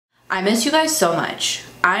I miss you guys so much.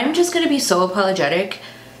 I'm just gonna be so apologetic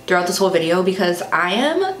throughout this whole video because I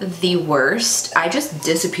am the worst. I just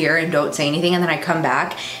disappear and don't say anything, and then I come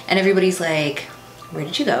back and everybody's like, where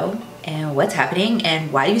did you go? And what's happening?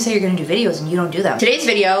 And why do you say you're gonna do videos and you don't do them? Today's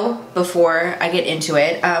video, before I get into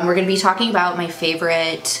it, we're gonna be talking about my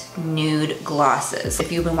favorite nude glosses.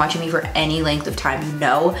 If you've been watching me for any length of time, you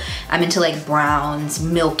know I'm into like browns,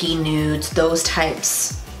 milky nudes, those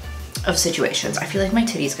types of situations. I feel like my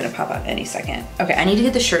titty's gonna pop out any second. Okay, I need to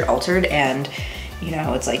get the shirt altered, and you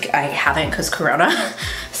know, it's like I haven't because Corona.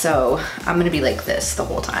 So I'm gonna be like this the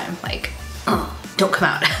whole time, like, don't come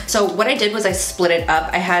out. So what I did was I split it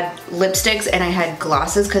up. I had lipsticks and I had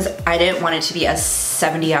glosses because I didn't want it to be a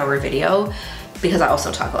 70-hour video because I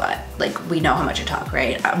also talk a lot. Like, we know how much I talk,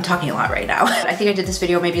 right? I'm talking a lot right now. I think I did this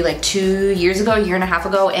video maybe like 2 years ago, a year and a half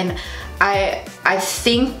ago, and I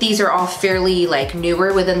think these are all fairly like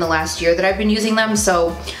newer within the last year that I've been using them,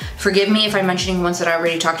 so forgive me if I'm mentioning ones that I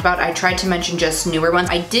already talked about. I tried to mention just newer ones.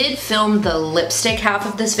 I did film the lipstick half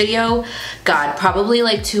of this video, God, probably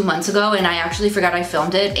like 2 months ago, and I actually forgot I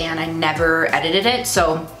filmed it and I never edited it,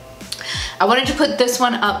 so I wanted to put this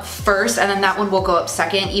one up first and then that one will go up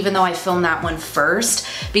second, even though I filmed that one first,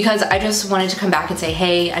 because I just wanted to come back and say,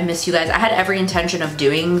 hey, I miss you guys. I had every intention of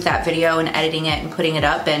doing that video and editing it and putting it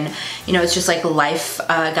up, and you know, it's just like life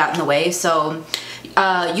got in the way. So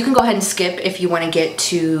you can go ahead and skip if you want to get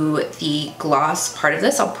to the gloss part of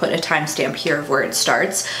this. I'll put a timestamp here of where it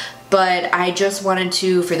starts. But I just wanted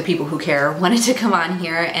to, for the people who care, wanted to come on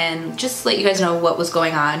here and just let you guys know what was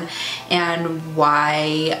going on and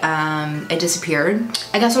why it disappeared.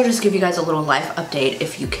 I guess I'll just give you guys a little life update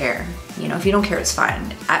if you care. You know, if you don't care, it's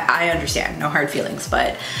fine. I understand, no hard feelings,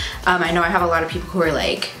 but I know I have a lot of people who are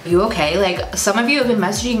like, you okay? Like, some of you have been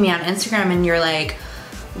messaging me on Instagram and you're like,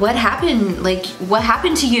 what happened? Like, what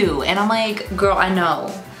happened to you? And I'm like, girl, I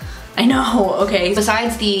know, okay.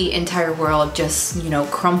 Besides the entire world just, you know,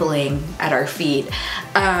 crumbling at our feet,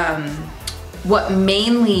 what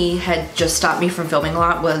mainly had just stopped me from filming a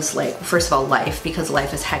lot was like, first of all, life, because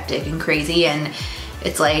life is hectic and crazy, and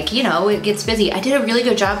it's like, you know, it gets busy. I did a really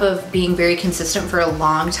good job of being very consistent for a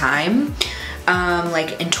long time.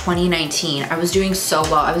 Like in 2019, I was doing so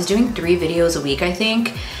well. I was doing 3 videos a week, I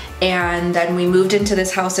think. And then we moved into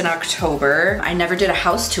this house in October. I never did a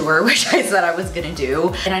house tour, which I said I was gonna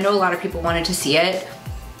do. And I know a lot of people wanted to see it.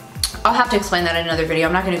 I'll have to explain that in another video.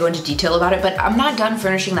 I'm not gonna go into detail about it, but I'm not done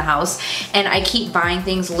furnishing the house. And I keep buying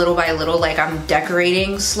things little by little, like I'm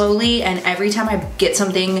decorating slowly. And every time I get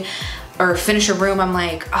something or finish a room, I'm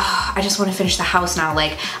like, oh, I just wanna finish the house now.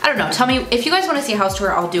 Like, I don't know, tell me, if you guys wanna see a house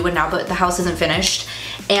tour, I'll do one now, but the house isn't finished.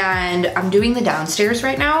 And I'm doing the downstairs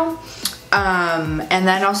right now. And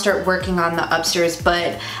then I'll start working on the upstairs,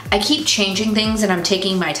 but I keep changing things and I'm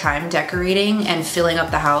taking my time decorating and filling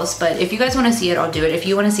up the house. But if you guys want to see it, I'll do it. If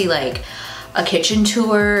you want to see like a kitchen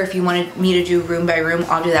tour, if you wanted me to do room by room,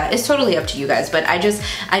 I'll do that. It's totally up to you guys. But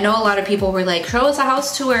I know a lot of people were like, show us a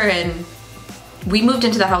house tour, and we moved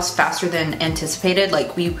into the house faster than anticipated.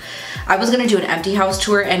 Like I was gonna do an empty house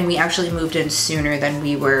tour and we actually moved in sooner than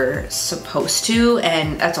we were supposed to,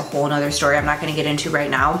 and that's a whole nother story I'm not gonna get into right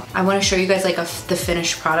now. I wanna show you guys like the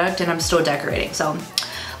finished product, and I'm still decorating. So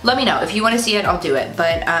let me know if you wanna see it, I'll do it.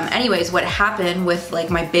 But anyways, what happened with like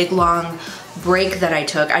my big long break that I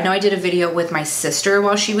took, I know I did a video with my sister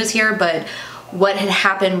while she was here, but what had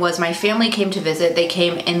happened was my family came to visit. They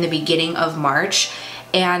came in the beginning of March,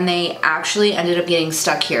 and they actually ended up getting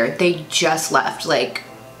stuck here. They just left, like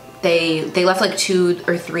they left like 2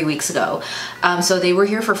 or 3 weeks ago. So they were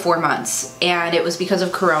here for 4 months, and it was because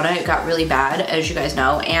of Corona. It got really bad, as you guys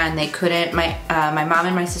know, and they couldn't, my mom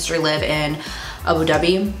and my sister live in Abu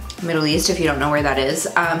Dhabi, Middle East, if you don't know where that is.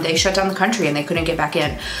 They shut down the country and they couldn't get back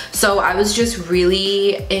in. So I was just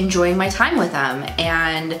really enjoying my time with them.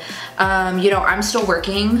 And you know, I'm still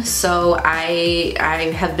working, so I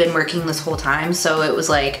have been working this whole time. So it was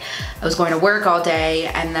like I was going to work all day,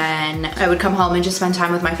 and then I would come home and just spend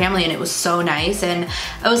time with my family, and it was so nice. And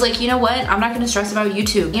I was like, you know what, I'm not gonna stress about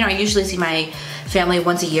YouTube. You know, I usually see my family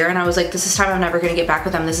once a year, and I was like, this is time I'm never gonna get back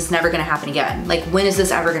with them. This is never gonna happen again. Like, when is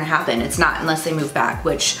this ever gonna happen? It's not, unless they move back,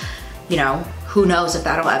 which, you know, who knows if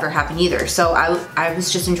that'll ever happen either. So I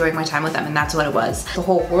was just enjoying my time with them, and that's what it was. The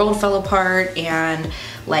whole world fell apart, and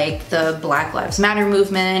like the Black Lives Matter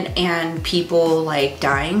movement, and people like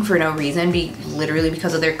dying for no reason, literally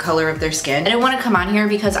because of their color of their skin. I didn't want to come on here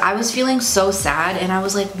because I was feeling so sad, and I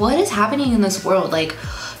was like, what is happening in this world? Like,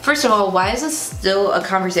 first of all, why is this still a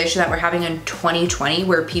conversation that we're having in 2020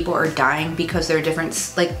 where people are dying because they're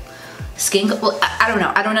different, like, skin? Well, I don't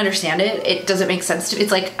know. I don't understand it. It doesn't make sense to me.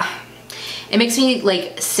 It's like, it makes me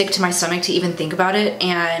like sick to my stomach to even think about it,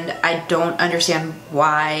 and I don't understand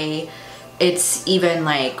why it's even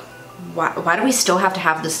like, why do we still have to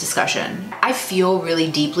have this discussion? I feel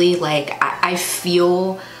really deeply, like I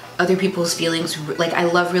feel other people's feelings. Like I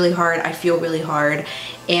love really hard, I feel really hard,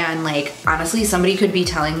 and like honestly somebody could be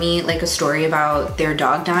telling me like a story about their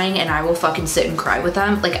dog dying and I will fucking sit and cry with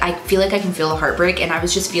them. Like I feel like I can feel the heartbreak, and I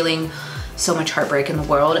was just feeling so much heartbreak in the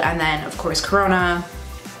world, and then of course Corona,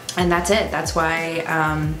 and that's it. That's why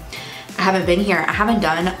I haven't been here. I haven't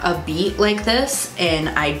done a beat like this in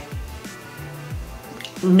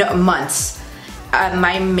months.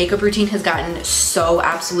 My makeup routine has gotten so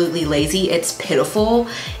absolutely lazy, it's pitiful.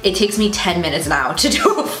 It takes me 10 minutes now to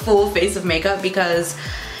do a full face of makeup because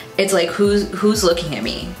it's like, who's looking at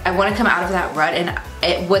me? I want to come out of that rut,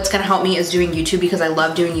 and what's gonna help me is doing YouTube, because I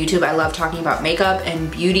love doing YouTube. I love talking about makeup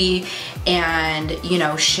and beauty and, you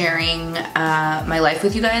know, sharing my life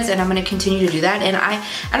with you guys, and I'm gonna continue to do that. And I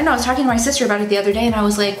don't know, I was talking to my sister about it the other day, and I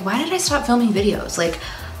was like, why did I stop filming videos? Like,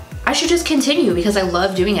 I should just continue because I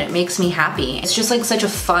love doing it. It makes me happy. It's just like such a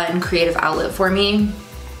fun creative outlet for me.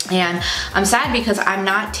 And I'm sad because I'm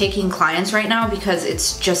not taking clients right now because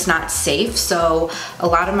it's just not safe. So a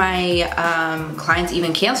lot of my clients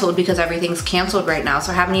even canceled because everything's canceled right now.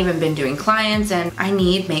 So I haven't even been doing clients, and I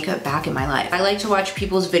need makeup back in my life. I like to watch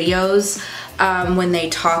people's videos when they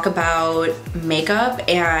talk about makeup,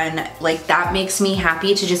 and like that makes me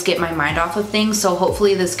happy to just get my mind off of things. So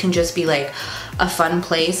hopefully this can just be like a fun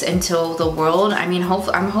place until the world, I mean,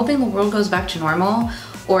 I'm hoping the world goes back to normal,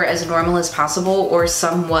 or as normal as possible, or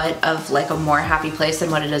somewhat of like a more happy place than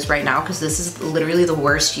what it is right now, because this is literally the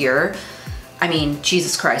worst year. I mean,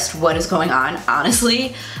 Jesus Christ, what is going on,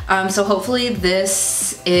 honestly? So hopefully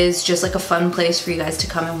this is just like a fun place for you guys to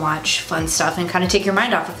come and watch fun stuff and kind of take your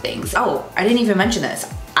mind off of things. Oh, I didn't even mention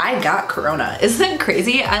this. I got Corona. Isn't that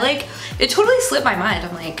crazy? It totally slipped my mind.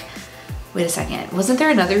 I'm like, wait a second, wasn't there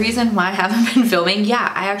another reason why I haven't been filming?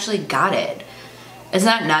 Yeah, I actually got it. Isn't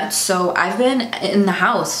that nuts? So I've been in the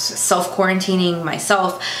house self-quarantining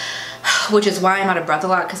myself, which is why I'm out of breath a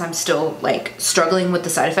lot, because I'm still like struggling with the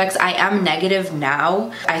side effects. I am negative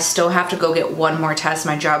now. I still have to go get one more test.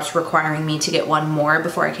 My job's requiring me to get one more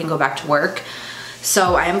before I can go back to work.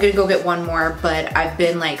 So I am gonna go get one more, but I've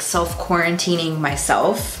been like self-quarantining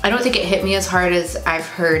myself. I don't think it hit me as hard as I've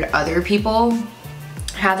heard other people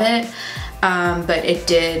have it. But it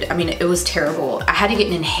did, I mean, it was terrible. I had to get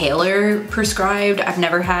an inhaler prescribed. I've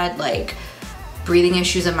never had like breathing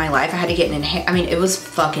issues in my life. I had to get an inhaler. I mean, it was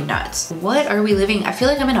fucking nuts. What are we living? I feel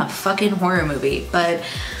like I'm in a fucking horror movie, but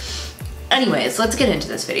anyways, let's get into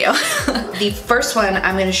this video. The first one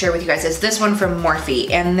I'm gonna share with you guys is this one from Morphe,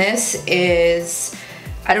 and this is,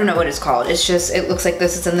 I don't know what it's called. It's just, it looks like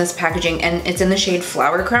this is in this packaging, and it's in the shade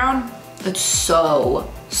Flower Crown. It's so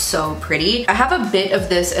pretty. I have a bit of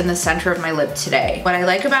this in the center of my lip today. What I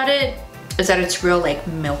like about it is that it's real like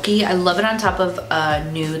milky. I love it on top of a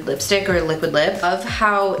nude lipstick or a liquid lip. Of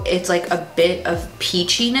how it's like a bit of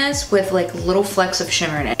peachiness with like little flecks of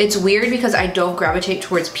shimmer in it. It's weird because I don't gravitate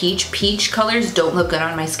towards peach. Peach colors don't look good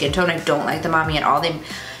on my skin tone. I don't like them on me at all. They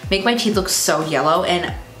make my teeth look so yellow,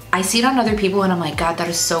 and I see it on other people and I'm like, God, that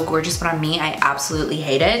is so gorgeous, but on me, I absolutely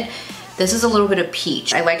hate it. This is a little bit of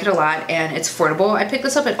peach. I like it a lot, and it's affordable. I picked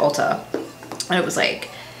this up at Ulta, and it was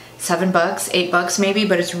like $7, $8 maybe,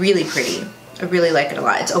 but it's really pretty. I really like it a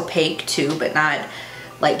lot. It's opaque too, but not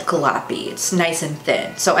like gloppy. It's nice and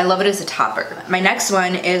thin. So I love it as a topper. My next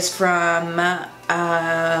one is from, God,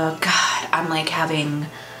 I'm like having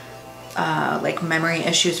like memory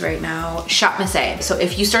issues right now. Shop Miss. So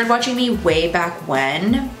if you started watching me way back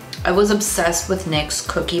when, I was obsessed with NYX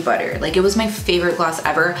Cookie Butter. Like, it was my favorite gloss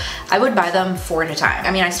ever. I would buy them 4 at a time.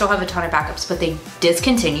 I mean, I still have a ton of backups, but they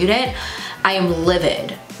discontinued it. I am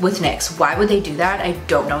livid with NYX. Why would they do that? I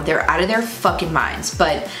don't know. They're out of their fucking minds.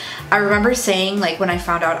 But I remember saying, like, when I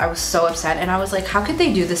found out, I was so upset, and I was like, how could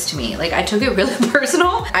they do this to me? Like, I took it really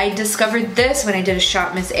personal. I discovered this when I did a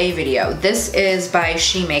Shop Miss A video. This is by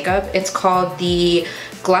S.he Makeup. It's called the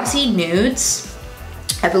Glossy Nudes.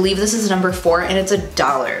 I believe this is number 4, and it's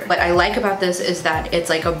 $1. What I like about this is that it's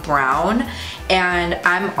like a brown, and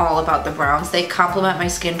I'm all about the browns. They complement my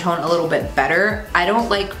skin tone a little bit better. I don't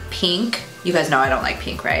like pink. You guys know I don't like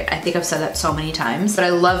pink, right? I think I've said that so many times, but I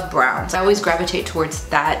love browns. I always gravitate towards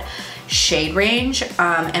that shade range,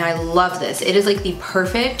 and I love this. It is like the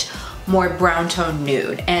perfect more brown tone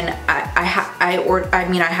nude, and I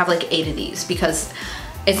have like 8 of these because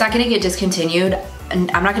it's not gonna get discontinued, and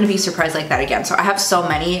I'm not gonna be surprised like that again. So I have so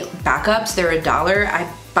many backups. They're $1. I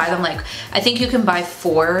buy them like, I think you can buy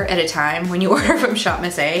 4 at a time when you order from Shop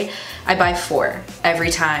Miss A. I buy 4 every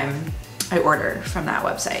time I order from that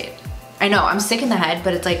website. I know, I'm sick in the head,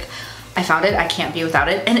 but it's like, I found it, I can't be without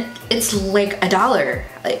it. And it's like $1.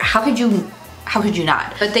 Like, how could you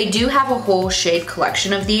not? But they do have a whole shade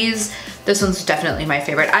collection of these. This one's definitely my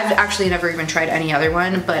favorite. I've actually never even tried any other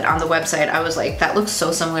one, but on the website I was like, that looks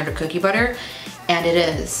so similar to cookie butter. And it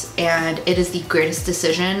is. And it is the greatest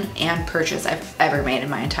decision and purchase I've ever made in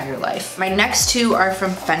my entire life. My next two are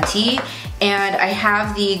from Fenty, and I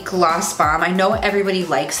have the Gloss Bomb. I know everybody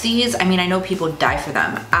likes these. I mean, I know people die for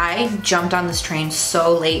them. I jumped on this train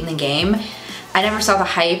so late in the game. I never saw the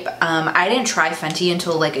hype. I didn't try Fenty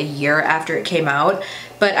until like a year after it came out,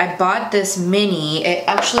 but I bought this mini. It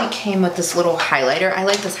actually came with this little highlighter. I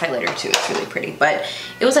like this highlighter too, it's really pretty, but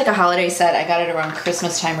it was like a holiday set. I got it around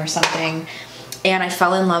Christmas time or something, and I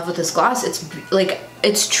fell in love with this gloss.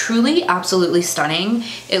 It's truly absolutely stunning.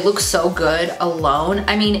 It looks so good alone.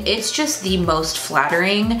 I mean, it's just the most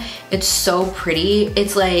flattering. It's so pretty.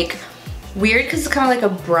 It's like weird because it's kind of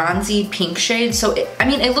like a bronzy pink shade. So I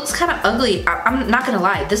mean, it looks kind of ugly. I'm not gonna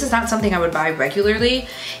lie. This is not something I would buy regularly.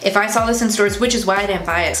 If I saw this in stores, which is why I didn't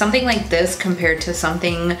buy it. Something like this compared to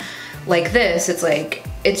something like this, it's like,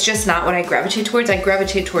 it's just not what I gravitate towards. I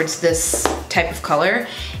gravitate towards this type of color,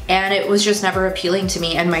 and it was just never appealing to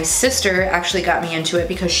me. And my sister actually got me into it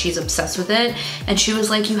because she's obsessed with it, and she was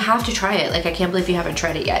like, you have to try it. Like, I can't believe you haven't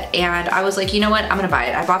tried it yet. And I was like, you know what, I'm gonna buy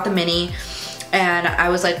it. I bought the mini, and I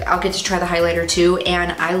was like, I'll get to try the highlighter too,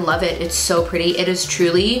 and I love it. It's so pretty. It is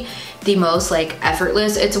truly the most like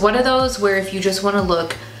effortless. It's one of those where if you just wanna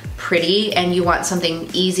look pretty and you want something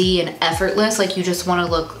easy and effortless, like you just want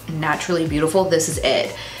to look naturally beautiful, this is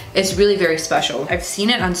it. It's really very special. I've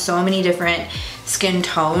seen it on so many different skin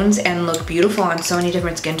tones and look beautiful on so many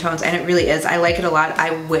different skin tones, and it really is. I like it a lot.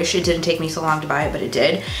 I wish it didn't take me so long to buy it, but it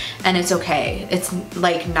did, and it's okay. It's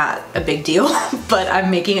like not a big deal, but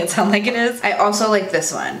I'm making it sound like it is. I also like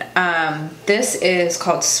this one. This is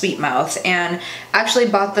called Sweet Mouth, and I actually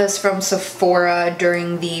bought this from Sephora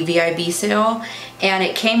during the VIB sale, and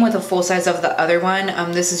it came with a full size of the other one.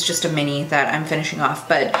 This is just a mini that I'm finishing off,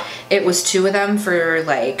 but it was two of them for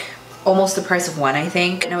like almost the price of one, I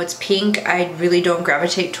think. Now it's pink. I really don't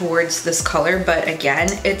gravitate towards this color, but again,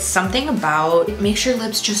 it's something about, it makes your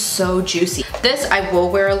lips just so juicy. This I will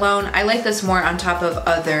wear alone. I like this more on top of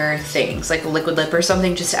other things, like a liquid lip or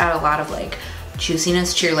something, just to add a lot of like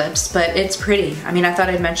juiciness to your lips, but it's pretty. I mean, I thought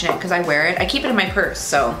I'd mention it because I wear it. I keep it in my purse,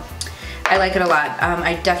 so I like it a lot.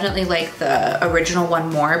 I definitely like the original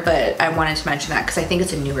one more, but I wanted to mention that because I think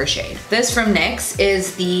it's a newer shade. This from NYX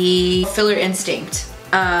is the Filler Instinct.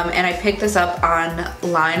 And I picked this up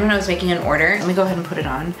online when I was making an order. Let me go ahead and put it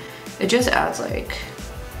on. It just adds like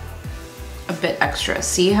a bit extra.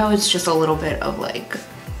 See how it's just a little bit of like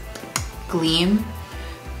gleam?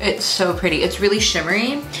 It's so pretty. It's really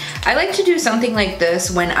shimmery. I like to do something like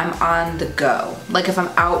this when I'm on the go. Like if I'm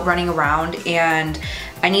out running around and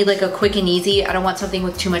I need like a quick and easy. I don't want something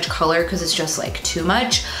with too much color because it's just like too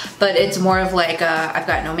much, but it's more of like I've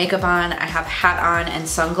got no makeup on, I have hat on and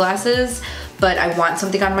sunglasses, but I want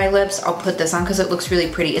something on my lips. I'll put this on because it looks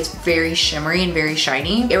really pretty. It's very shimmery and very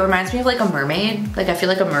shiny. It reminds me of like a mermaid. Like I feel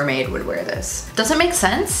like a mermaid would wear this. Does it make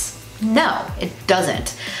sense? No, it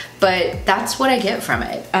doesn't. But that's what I get from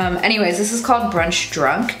it. Anyways, this is called Brunch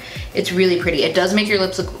Drunk. It's really pretty. It does make your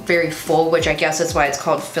lips look very full, which I guess is why it's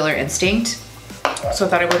called Filler Instinct. So I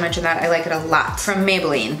thought I would mention that. I like it a lot. From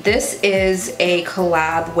Maybelline. This is a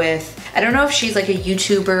collab with, I don't know if she's like a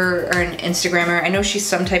YouTuber or an Instagrammer. I know she's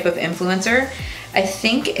some type of influencer. I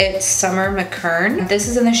think it's Summer McKeen. This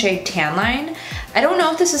is in the shade Tan Line. I don't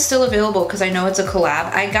know if this is still available because I know it's a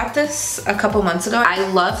collab. I got this a couple months ago. I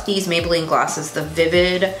love these Maybelline glosses. The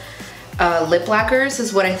Vivid lip lacquers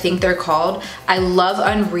is what I think they're called. I love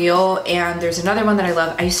Unreal, and there's another one that I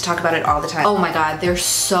love. I used to talk about it all the time. Oh my god, they're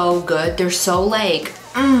so good. They're so like,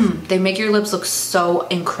 they make your lips look so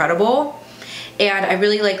incredible. And I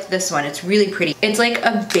really like this one. It's really pretty. It's like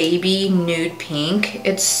a baby nude pink.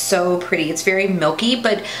 It's so pretty. It's very milky,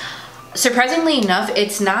 but surprisingly enough,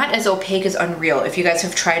 it's not as opaque as Unreal. If you guys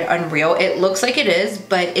have tried Unreal, it looks like it is,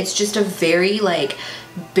 but it's just a very like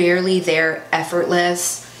barely there,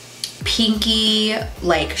 effortless, pinky,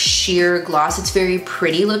 like sheer gloss. It's very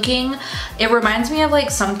pretty looking. It reminds me of like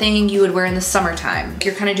something you would wear in the summertime.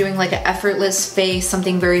 You're kind of doing like an effortless face,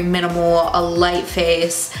 something very minimal, a light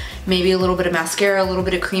face, maybe a little bit of mascara, a little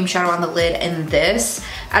bit of cream shadow on the lid, and this,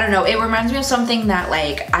 I don't know, it reminds me of something that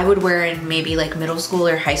like I would wear in maybe like middle school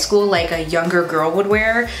or high school, like a younger girl would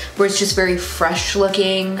wear, where it's just very fresh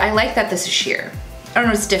looking. I like that this is sheer. I don't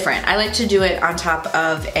know, it's different. I like to do it on top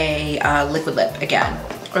of a liquid lip again.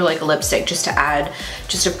 or like a lipstick just to add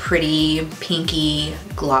just a pretty pinky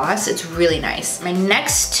gloss. It's really nice. My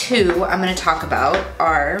next two I'm gonna talk about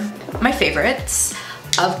are my favorites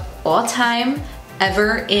of all time,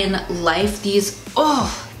 ever in life. These,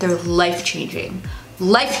 oh, they're life-changing.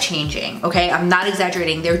 Life-changing, okay? I'm not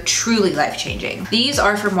exaggerating, they're truly life-changing. These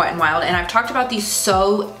are from Wet n Wild, and I've talked about these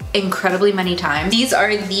so incredibly many times. These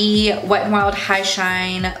are the Wet n Wild High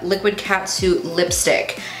Shine Liquid Catsuit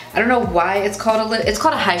Lipstick. I don't know why it's called it's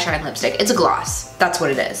called a high shine lipstick. It's a gloss. That's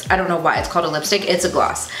what it is. I don't know why it's called a lipstick. It's a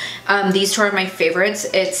gloss. These two are my favorites.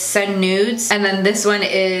 It's Nudes, and then this one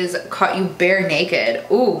is Caught You Bare Naked.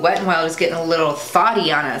 Ooh, Wet n Wild is getting a little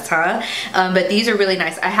thoughty on us, huh? But these are really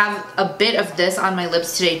nice. I have a bit of this on my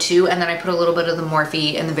lips today too, and then I put a little bit of the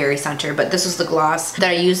Morphe in the very center, but this was the gloss that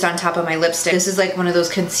I used on top of my lipstick. This is like one of those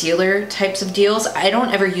concealer types of deals. I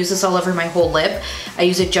don't ever use this all over my whole lip. I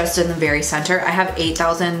use it just in the very center. I have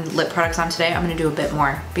 8,000 lip products on today. I'm gonna do a bit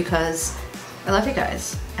more because I love you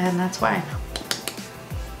guys, and that's why.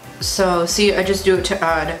 So see, I just do it to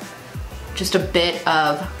add just a bit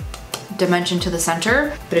of dimension to the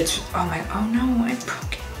center, but it's, oh my, oh no, I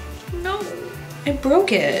broke it. No, I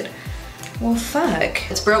broke it. Well, fuck.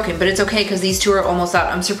 It's broken, but it's okay because these two are almost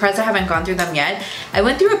out. I'm surprised I haven't gone through them yet. I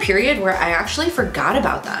went through a period where I actually forgot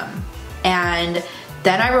about them, and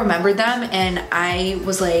then I remembered them, and I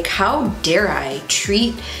was like, how dare I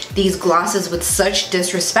treat these glosses with such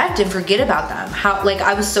disrespect and forget about them? How, like,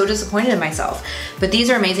 I was so disappointed in myself. But these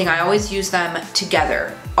are amazing. I always use them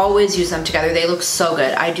together. Always use them together. They look so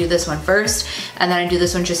good. I do this one first, and then I do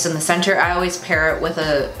this one just in the center. I always pair it with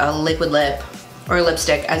a liquid lip or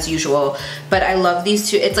lipstick as usual, but I love these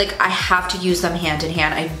two. It's like I have to use them hand in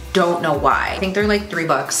hand. I don't know why. I think they're like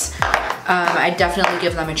 $3. I definitely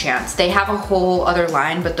give them a chance. They have a whole other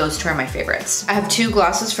line, but those two are my favorites. I have two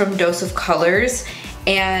glosses from Dose of Colors,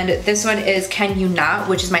 and this one is Can You Not,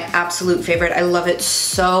 which is my absolute favorite. I love it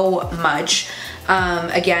so much.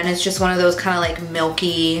 Again, it's just one of those kind of like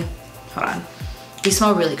milky, hold on. These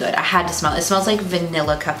smell really good. I had to smell it. It smells like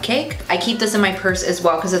vanilla cupcake. I keep this in my purse as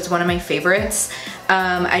well because it's one of my favorites.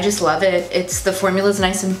 I just love it. The formula's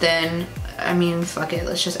nice and thin. I mean, fuck it.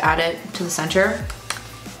 Let's just add it to the center.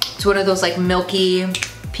 It's one of those like milky,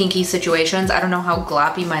 pinky situations. I don't know how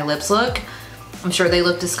gloppy my lips look. I'm sure they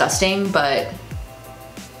look disgusting, but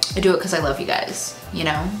I do it because I love you guys, you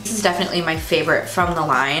know? This is definitely my favorite from the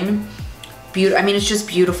line. I mean, it's just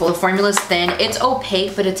beautiful. The formula's thin. It's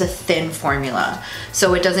opaque, but it's a thin formula.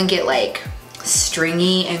 So it doesn't get like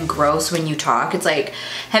stringy and gross when you talk. It's like,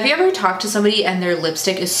 have you ever talked to somebody and their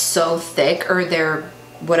lipstick is so thick, or their,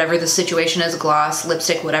 whatever the situation is, gloss,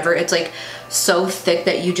 lipstick, whatever, it's like so thick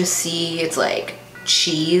that you just see it's like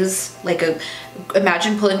cheese. Like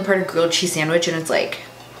imagine pulling apart a grilled cheese sandwich and it's like,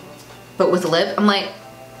 but with a lip. I'm like,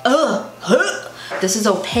 ugh. This is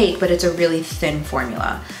opaque, but it's a really thin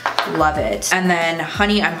formula. Love it. And then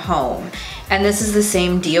Honey, I'm Home. And this is the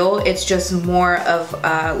same deal. It's just more of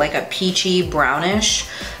like a peachy brownish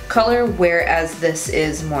color, whereas this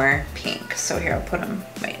is more pink. So here, I'll put them,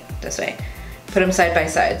 wait, this way. Put them side by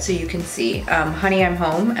side so you can see. Honey, I'm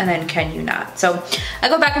Home, and then Can You Not. So I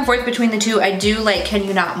go back and forth between the two. I do like Can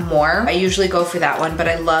You Not more. I usually go for that one, but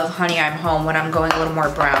I love Honey, I'm Home when I'm going a little more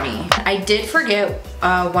browny. I did forget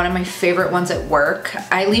one of my favorite ones at work.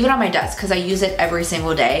 I leave it on my desk because I use it every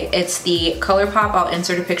single day. It's the ColourPop. I'll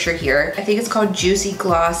insert a picture here. I think it's called Juicy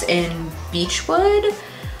Gloss in Beachwood.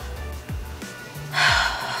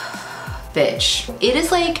 Bitch. It is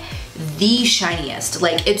like the shiniest.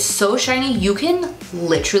 Like, it's so shiny you can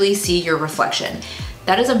literally see your reflection.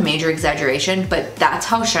 That is a major exaggeration, but that's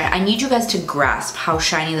how shiny. I need you guys to grasp how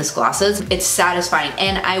shiny this gloss is. It's satisfying,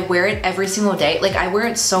 and I wear it every single day. Like, I wear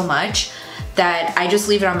it so much that I just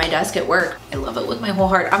leave it on my desk at work. I love it with my whole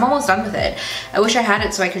heart. I'm almost done with it. I wish I had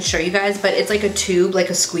it so I could show you guys, but it's like a tube, like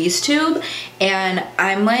a squeeze tube, and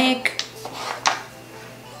I'm like,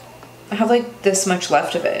 I have like this much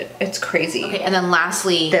left of it. It's crazy. Okay, and then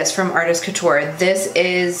lastly, this from Artist Couture. This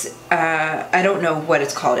is, I don't know what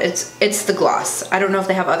it's called. It's the gloss. I don't know if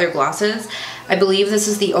they have other glosses. I believe this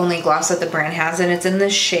is the only gloss that the brand has, and it's in the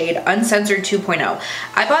shade Uncensored 2.0.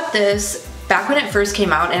 I bought this back when it first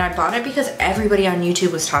came out, and I bought it because everybody on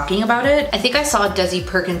YouTube was talking about it. I think I saw Desi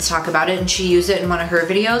Perkins talk about it, and she used it in one of her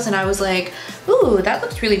videos, and I was like, ooh, that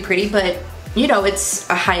looks really pretty, but you know, it's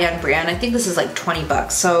a high-end brand. I think this is like 20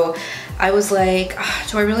 bucks. So I was like,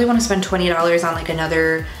 do I really want to spend $20 on like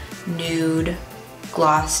another nude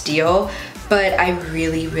gloss deal? But I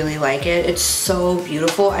really, really like it. It's so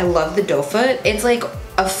beautiful. I love the doe foot. It's like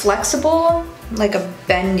a flexible, like a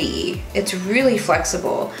bendy. It's really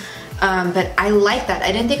flexible. But I like that.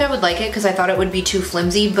 I didn't think I would like it because I thought it would be too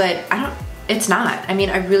flimsy, but it's not. I mean,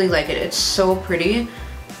 I really like it. It's so pretty.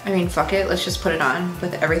 I mean, fuck it, let's just put it on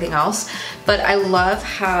with everything else. But I love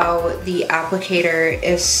how the applicator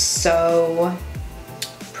is so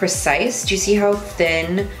precise. Do you see how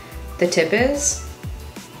thin the tip is?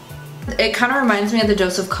 It kind of reminds me of the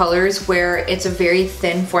Dose of Colors, where it's a very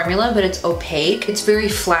thin formula, but it's opaque. It's very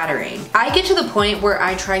flattering. I get to the point where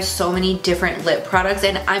I try so many different lip products,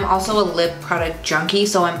 and I'm also a lip product junkie,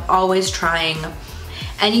 so I'm always trying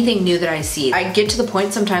anything new that I see. I get to the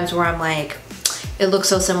point sometimes where I'm like, it looks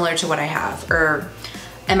so similar to what I have, or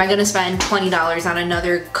am I gonna spend $20 on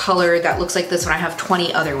another color that looks like this when I have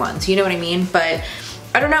 20 other ones? You know what I mean? But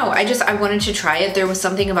I don't know, I wanted to try it. There was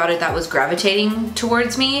something about it that was gravitating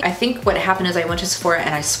towards me. I think what happened is I went to Sephora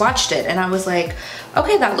and I swatched it and I was like,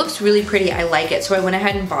 okay, that looks really pretty, I like it. So I went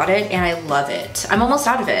ahead and bought it and I love it. I'm almost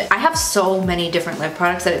out of it. I have so many different lip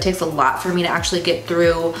products that it takes a lot for me to actually get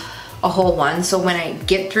through a whole one. So when I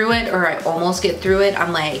get through it, or I almost get through it,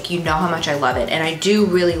 I'm like, you know how much I love it. And I do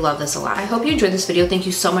really love this a lot. I hope you enjoyed this video. Thank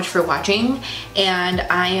you so much for watching. And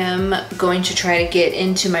I am going to try to get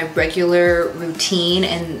into my regular routine,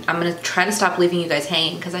 and I'm gonna try to stop leaving you guys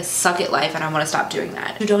hanging because I suck at life and I wanna stop doing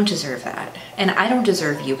that. You don't deserve that. And I don't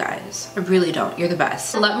deserve you guys. I really don't. You're the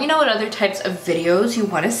best. Let me know what other types of videos you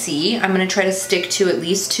wanna see. I'm gonna try to stick to at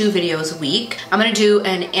least 2 videos a week. I'm gonna do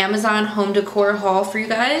an Amazon home decor haul for you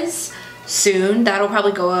guys soon. That'll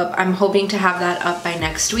probably go up. I'm hoping to have that up by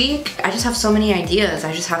next week. I just have so many ideas.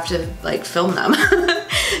 I just have to like film them.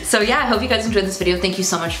 So yeah, I hope you guys enjoyed this video. Thank you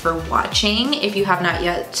so much for watching. If you have not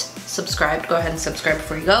yet subscribed, go ahead and subscribe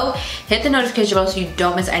before you go. Hit the notification bell so you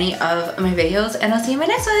don't miss any of my videos, and I'll see you in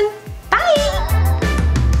my next one. Bye!